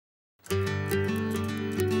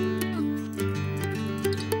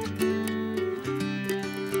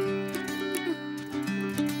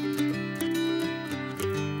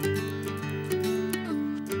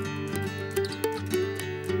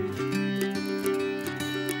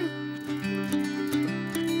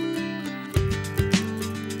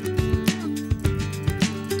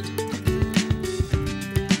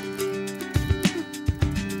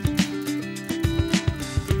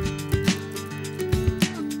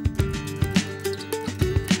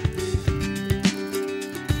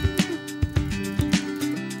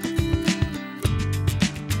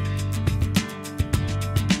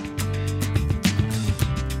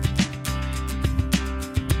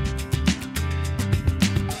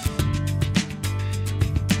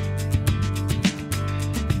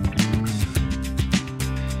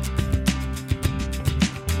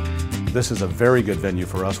This is a very good venue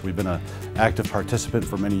for us. We've been an active participant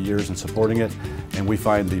for many years in supporting it, and we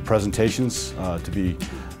find the presentations to be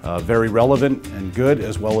very relevant and good,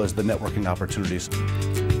 as well as the networking opportunities.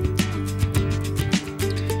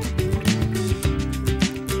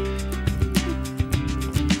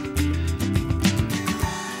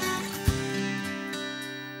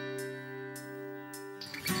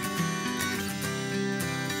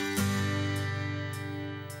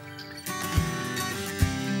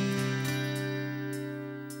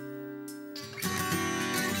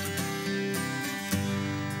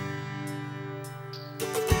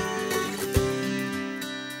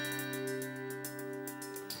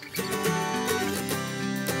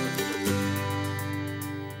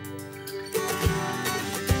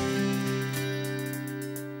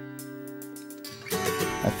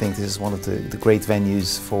 I think this is one of the great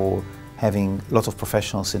venues for having a lot of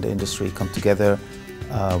professionals in the industry come together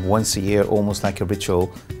once a year, almost like a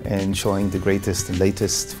ritual, and showing the greatest and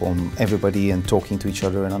latest from everybody and talking to each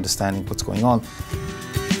other and understanding what's going on.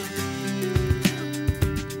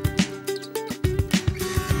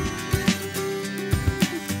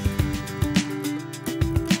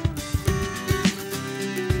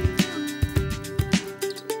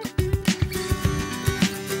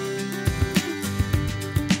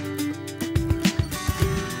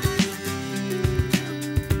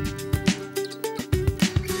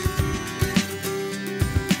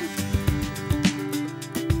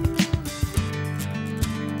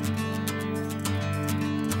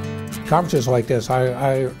 Conferences like this,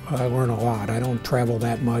 I learn a lot. I don't travel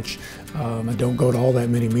that much. I don't go to all that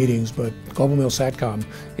many meetings, but Global Mill Satcom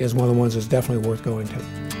is one of the ones that's definitely worth going to.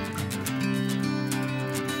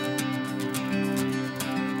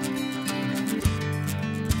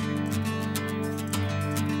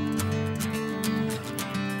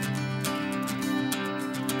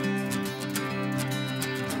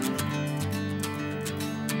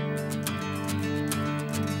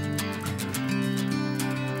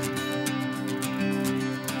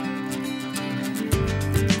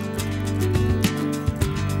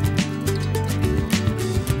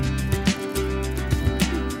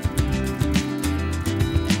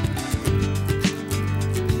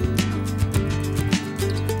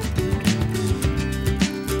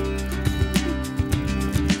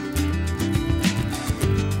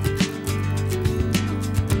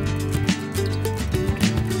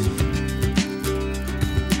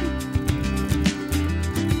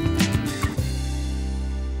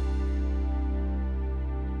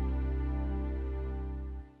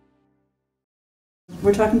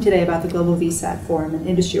 We're talking today about the Global VSAT Forum, an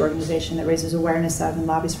industry organization that raises awareness of and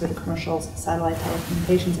lobbies for the commercial satellite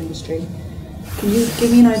telecommunications industry. Can you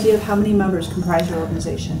give me an idea of how many members comprise your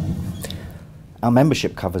organization? Our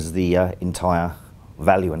membership covers the entire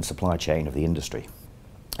value and supply chain of the industry,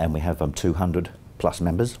 and we have 200 plus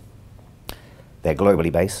members. They're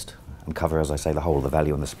globally based and cover, as I say, the whole of the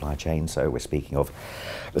value and the supply chain. So we're speaking of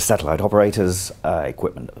the satellite operators,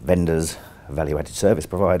 equipment vendors, value-added service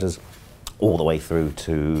providers, all the way through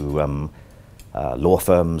to law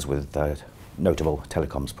firms with notable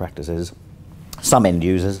telecoms practices, some end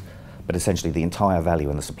users, but essentially the entire value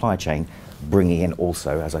in the supply chain, bringing in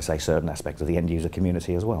also, as I say, certain aspects of the end user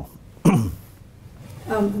community as well.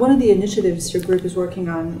 One of the initiatives your group is working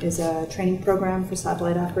on is a training program for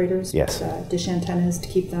satellite operators. Yes. With, dish antennas to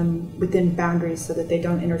keep them within boundaries so that they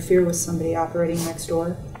don't interfere with somebody operating next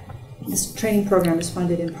door. This training program is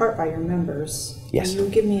funded in part by your members. Yes. Can you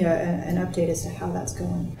give me an update as to how that's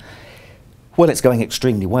going? Well, it's going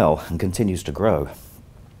extremely well and continues to grow.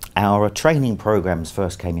 Our training programs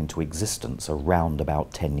first came into existence around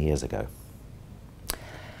about 10 years ago.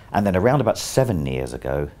 And then around about 7 years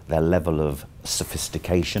ago, their level of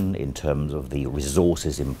sophistication in terms of the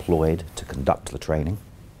resources employed to conduct the training,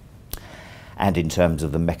 and in terms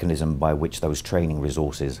of the mechanism by which those training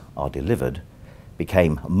resources are delivered,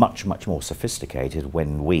 became much, much more sophisticated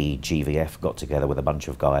when we, GVF, got together with a bunch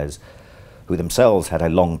of guys who themselves had a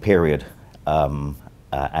long period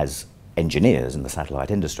as engineers in the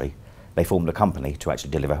satellite industry. They formed a company to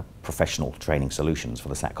actually deliver professional training solutions for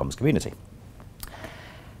the SATCOMS community.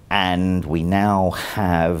 And we now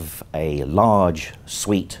have a large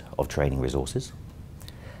suite of training resources.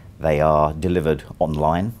 They are delivered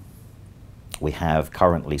online. We have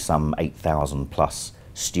currently some 8,000 plus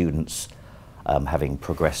students having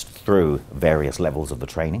progressed through various levels of the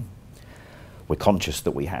training. We're conscious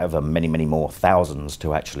that we have many, many more thousands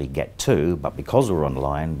to actually get to, but because we're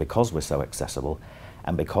online, because we're so accessible,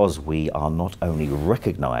 and because we are not only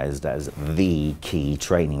recognized as the key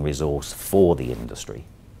training resource for the industry,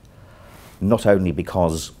 not only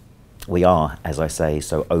because we are, as I say,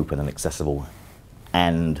 so open and accessible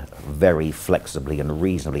and very flexibly and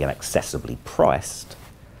reasonably and accessibly priced,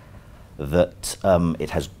 that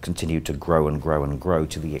it has continued to grow and grow and grow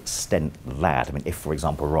to the extent that, I mean, if, for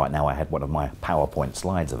example, right now I had one of my PowerPoint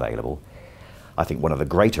slides available, I think one of the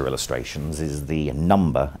greater illustrations is the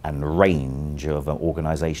number and range of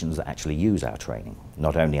organizations that actually use our training.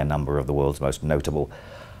 Not only a number of the world's most notable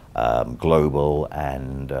global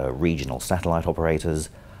and regional satellite operators,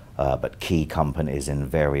 but key companies in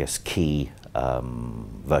various key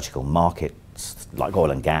vertical markets like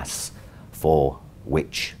oil and gas, for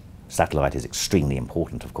which satellite is extremely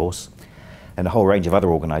important, of course, and a whole range of other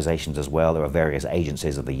organizations as well. There are various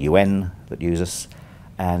agencies of the UN that use us,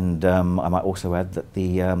 and I might also add that the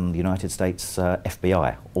United States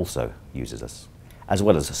FBI also uses us, as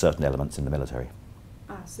well as certain elements in the military.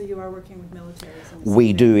 So you are working with militaries?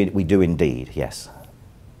 We do indeed, yes.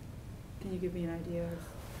 Can you give me an idea of?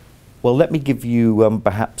 Well, let me give you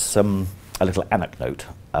perhaps a little anecdote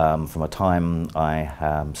from a time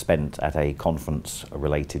I spent at a conference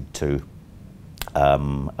related to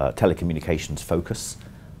telecommunications focus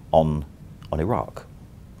on Iraq.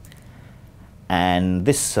 And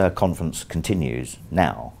this conference continues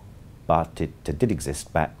now, but it did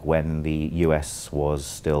exist back when the US was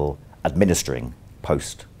still administering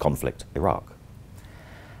post-conflict Iraq.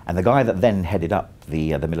 And the guy that then headed up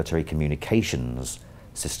the military communications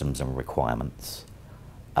systems and requirements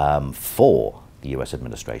for the US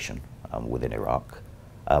administration within Iraq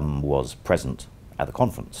was present at the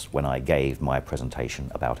conference when I gave my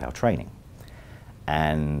presentation about our training.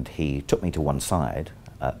 And he took me to one side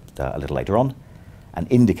a little later on and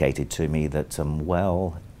indicated to me that,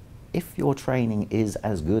 well, if your training is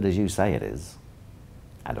as good as you say it is,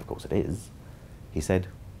 and of course it is, he said,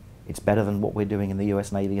 it's better than what we're doing in the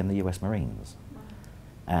US Navy and the US Marines.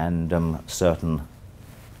 And certain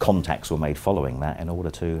contacts were made following that in order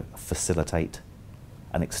to facilitate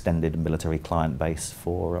an extended military client base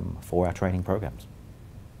for our training programs.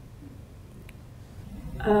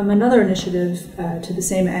 Another initiative to the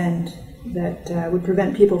same end that would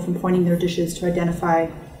prevent people from pointing their dishes to identify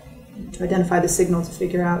the signal to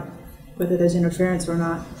figure out whether there's interference or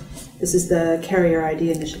not. This is the Carrier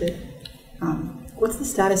ID initiative. What's the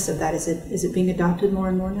status of that? Is it being adopted more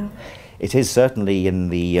and more now? It is certainly in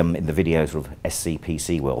the video sort of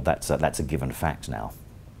SCPC world. That's a given fact now.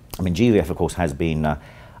 I mean, GVF of course has been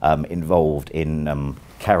involved in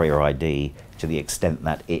Carrier ID to the extent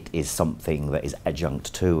that it is something that is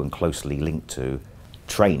adjunct to and closely linked to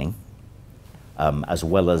training, as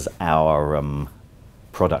well as our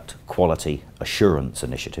product quality assurance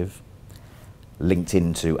initiative, linked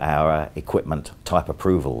into our equipment type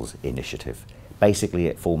approvals initiative. Basically,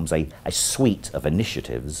 it forms a suite of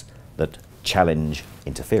initiatives that challenge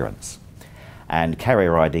interference. And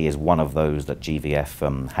Carrier ID is one of those that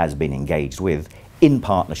GVF has been engaged with in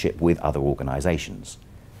partnership with other organizations.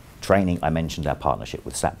 Training, I mentioned our partnership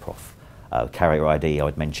with SATPROF. Carrier ID, I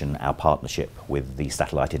would mention our partnership with the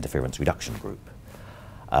Satellite Interference Reduction Group.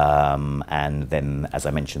 And then, as I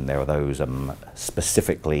mentioned, there are those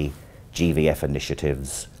specifically GVF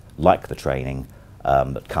initiatives like the training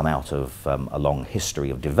that come out of a long history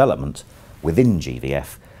of development within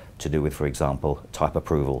GVF to do with, for example, type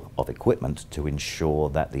approval of equipment to ensure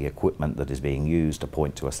that the equipment that is being used to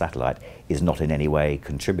point to a satellite is not in any way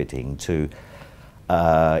contributing to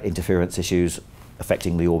interference issues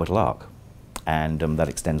affecting the orbital arc. And that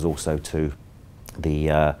extends also to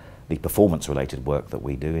the performance-related work that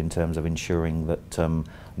we do in terms of ensuring that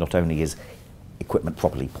not only is equipment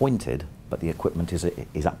properly pointed, but the equipment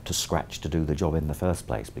is up to scratch to do the job in the first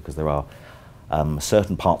place, because there are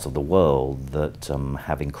certain parts of the world that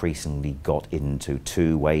have increasingly got into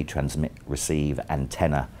two-way transmit-receive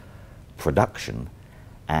antenna production,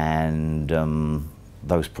 and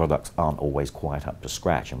those products aren't always quite up to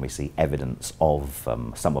scratch, and we see evidence of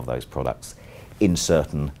some of those products in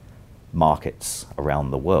certain markets around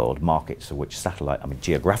the world, markets for which satellite, I mean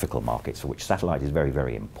geographical markets for which satellite is very,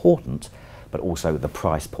 very important, but also the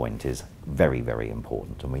price point is very, very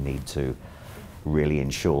important, and we need to really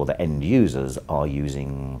ensure that end users are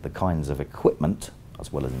using the kinds of equipment,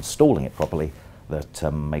 as well as installing it properly,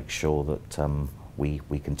 that make sure that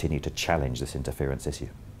we continue to challenge this interference issue.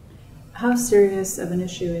 How serious of an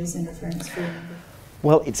issue is interference for you?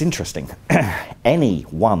 Well, it's interesting. Any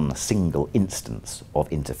one single instance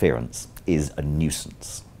of interference is a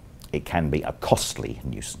nuisance. It can be a costly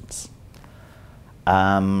nuisance.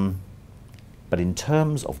 But in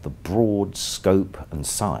terms of the broad scope and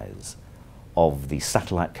size of the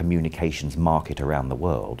satellite communications market around the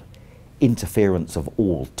world, interference of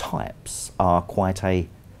all types are quite a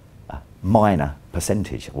minor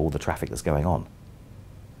percentage of all the traffic that's going on.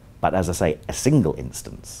 But as I say, a single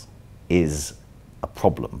instance is a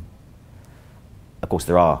problem. Of course,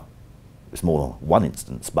 it's more than one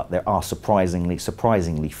instance, but there are surprisingly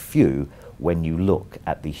few when you look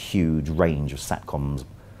at the huge range of SATCOM's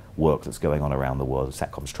work that's going on around the world,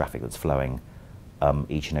 SATCOM's traffic that's flowing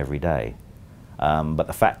each and every day. But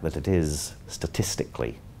the fact that it is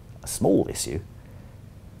statistically a small issue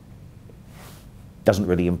doesn't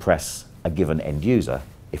really impress a given end user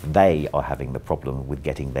if they are having the problem with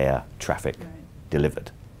getting their traffic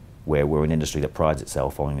delivered. Where we're an industry that prides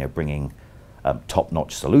itself on bringing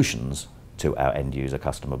top-notch solutions to our end user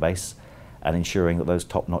customer base and ensuring that those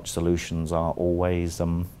top-notch solutions are always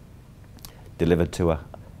delivered to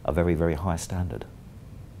a very, very high standard.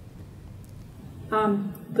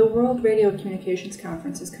 The World Radio Communications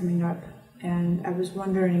Conference is coming up, and I was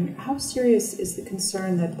wondering, how serious is the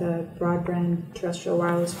concern that the broadband terrestrial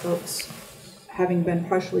wireless folks, having been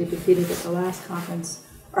partially defeated at the last conference,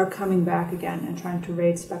 are coming back again and trying to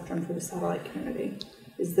raid spectrum for the satellite community?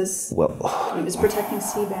 Is this, is protecting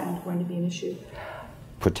C-band going to be an issue?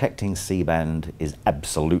 Protecting C-band is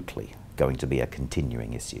absolutely going to be a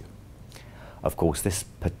continuing issue. Of course, this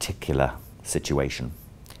particular situation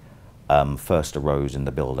first arose in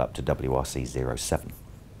the build-up to WRC 07.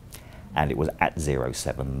 And it was at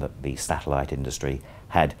 07 that the satellite industry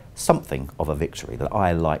had something of a victory that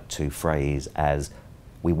I like to phrase as,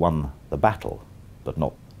 we won the battle, but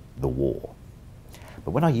not the war.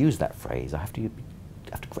 But when I use that phrase, I have to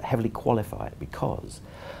heavily qualify it, because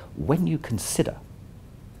when you consider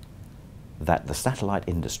that the satellite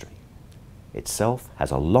industry itself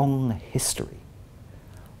has a long history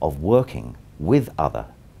of working with other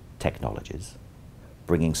technologies,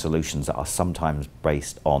 bringing solutions that are sometimes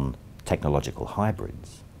based on technological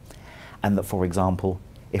hybrids, and that, for example,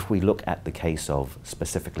 if we look at the case of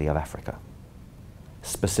specifically of Africa,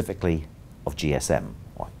 specifically of GSM,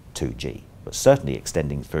 or 2G, but certainly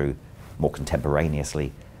extending through more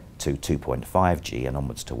contemporaneously to 2.5G and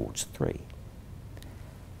onwards towards 3.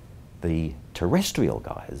 The terrestrial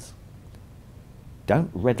guys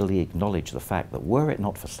don't readily acknowledge the fact that were it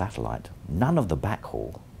not for satellite, none of the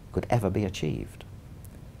backhaul could ever be achieved.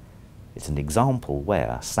 It's an example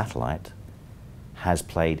where satellite has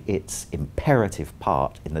played its imperative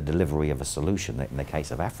part in the delivery of a solution that, in the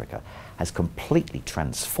case of Africa, has completely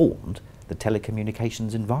transformed the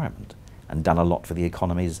telecommunications environment and done a lot for the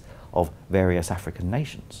economies of various African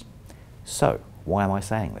nations. So, why am I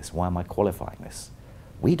saying this? Why am I qualifying this?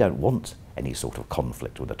 We don't want any sort of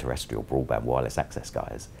conflict with the terrestrial broadband wireless access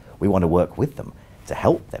guys. We want to work with them to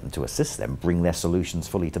help them, to assist them, bring their solutions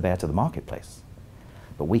fully to bear to the marketplace.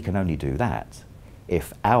 But we can only do that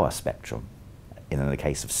if our spectrum, in the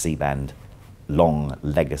case of C-band, long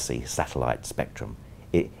legacy satellite spectrum,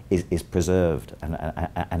 is preserved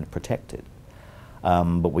and protected.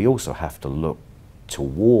 But we also have to look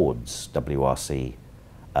towards WRC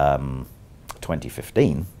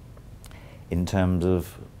 2015 in terms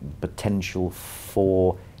of potential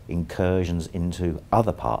for incursions into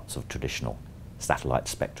other parts of traditional satellite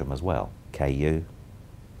spectrum as well. KU,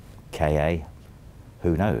 KA,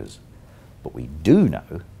 who knows? But we do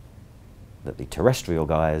know that the terrestrial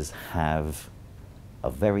guys have a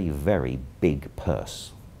very, very big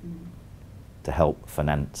purse to help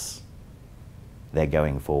finance their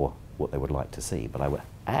going for what they would like to see. But I would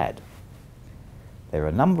add, there are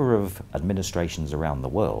a number of administrations around the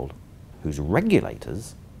world whose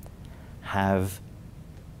regulators have,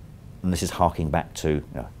 and this is harking back to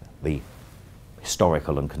the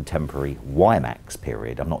historical and contemporary WiMAX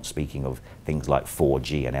period, I'm not speaking of things like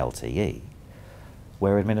 4G and LTE,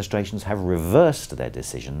 where administrations have reversed their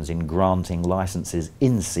decisions in granting licenses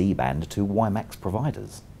in C-band to WiMAX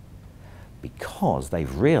providers, because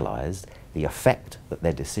they've realized the effect that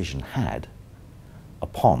their decision had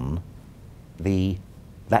upon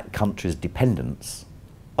that country's dependence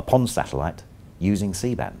upon satellite using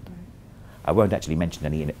C-band. I won't actually mention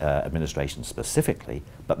any administration specifically,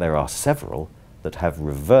 but there are several that have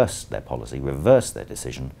reversed their policy, reversed their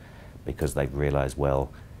decision, because they've realized,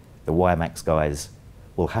 well, the WiMAX guys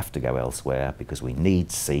will have to go elsewhere because we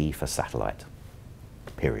need C for satellite,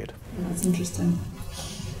 period. That's interesting.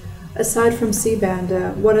 Aside from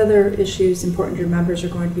C-band, what other issues important to your members are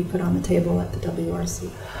going to be put on the table at the WRC?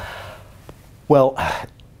 Well,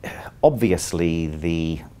 obviously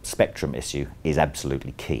the spectrum issue is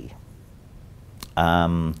absolutely key.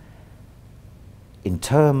 In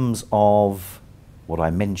terms of what I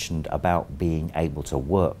mentioned about being able to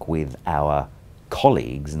work with our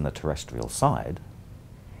colleagues in the terrestrial side,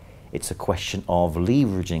 it's a question of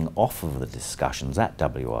leveraging off of the discussions at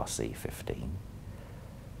WRC 15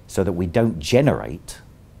 so that we don't generate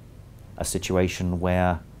a situation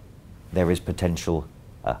where there is potential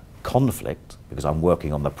conflict, because I'm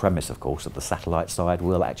working on the premise, of course, that the satellite side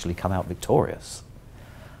will actually come out victorious.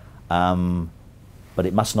 But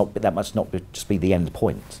it must not be, that must not be, just be the end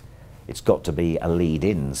point. It's got to be a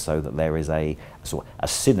lead-in so that there is a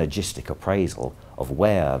synergistic appraisal of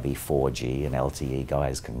where the 4G and LTE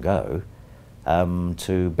guys can go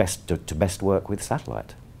to best work with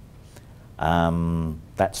satellite.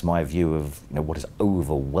 That's my view of what is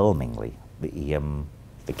overwhelmingly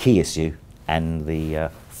the key issue and the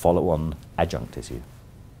follow-on adjunct issue.